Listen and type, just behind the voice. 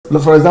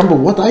for example,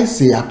 what I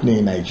see happening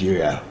in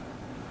Nigeria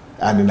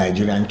and the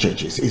Nigerian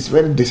churches is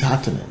very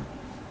disheartening.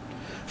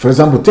 For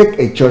example, take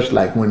a church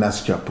like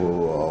Winners Chapel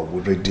or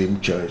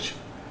Redeemed Church.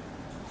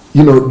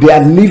 You know, they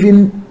are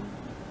living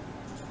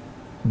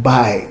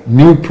by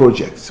new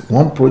projects.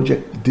 One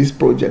project, this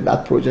project,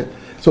 that project.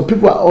 So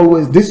people are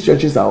always, these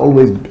churches are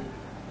always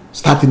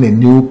starting a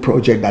new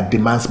project that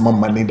demands more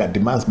money, that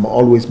demands more,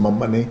 always more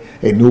money.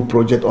 A new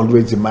project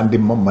always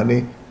demanding more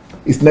money.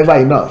 It's never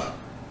enough.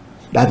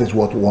 That is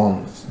what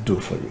ones do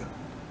for you.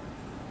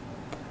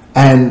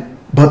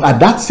 But at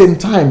that same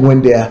time,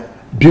 when they are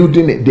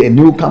building a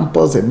new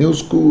campus, a new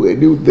school, a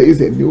new this,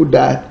 a new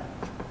that,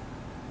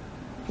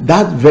 at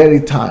that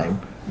very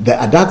time, there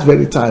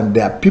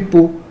are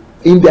people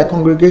in their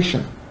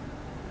congregation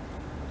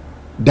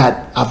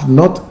that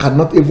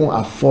cannot even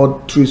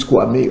afford 3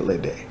 square meals a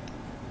day.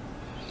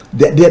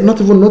 They are not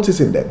even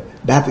noticing them.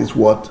 That is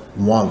what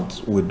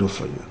want will do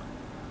for you.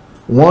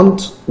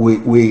 Want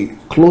we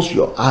close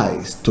your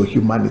eyes to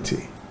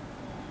humanity.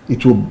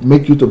 It will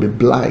make you to be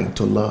blind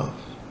to love.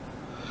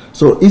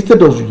 So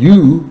instead of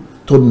you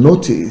to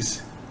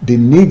notice the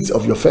needs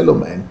of your fellow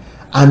men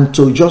and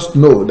to just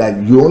know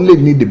that you only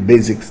need the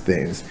basic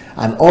things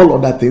and all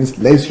other things,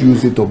 let's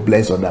use it to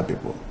bless other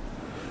people.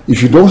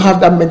 If you don't have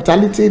that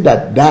mentality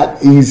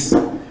that is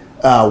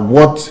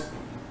what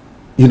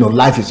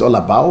life is all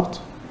about,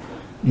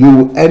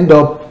 you end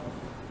up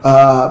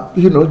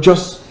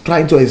just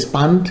trying to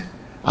expand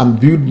and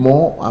build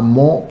more and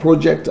more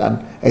projects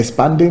and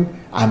expanding,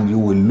 and you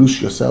will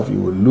lose yourself.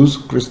 You will lose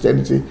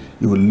Christianity,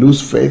 you will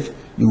lose faith,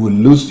 you will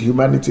lose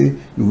humanity,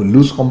 you will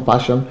lose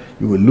compassion,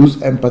 you will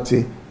lose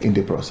empathy in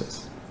the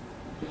process.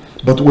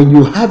 But when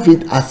you have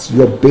it as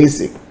your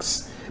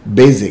basics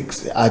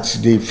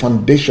as the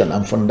foundation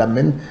and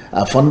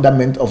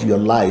fundament of your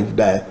life,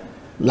 that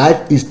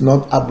life is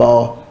not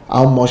about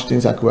how much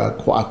things I could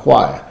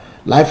acquire.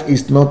 Life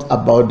is not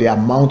about the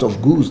amount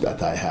of goods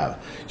that I have.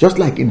 Just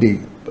like in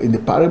the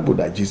parable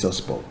that Jesus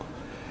spoke,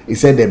 he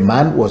said a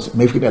man was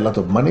making a lot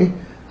of money,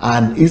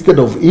 and instead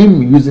of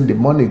him using the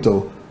money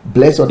to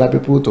bless other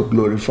people, to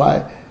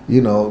glorify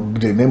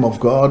the name of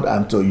God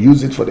and to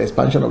use it for the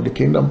expansion of the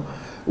kingdom,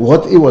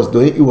 what he was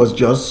doing, he was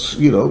just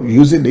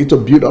using it to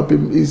build up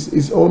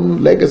his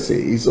own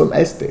legacy, his own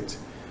estate.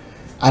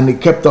 And he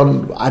kept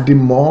on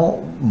adding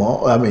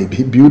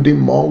building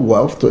more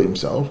wealth to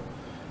himself.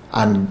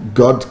 And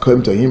God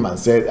came to him and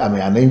said,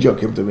 an angel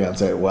came to me and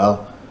said,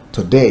 well,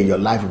 today your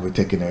life will be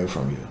taken away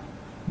from you,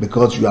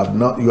 because you are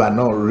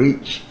not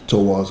rich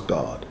towards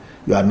God.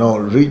 You are not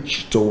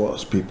rich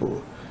towards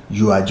people.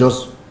 You are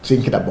just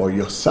thinking about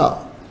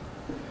yourself.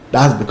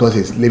 That's because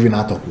he's living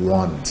out of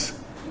want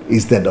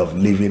instead of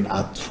living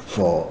out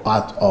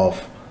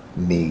of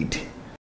need.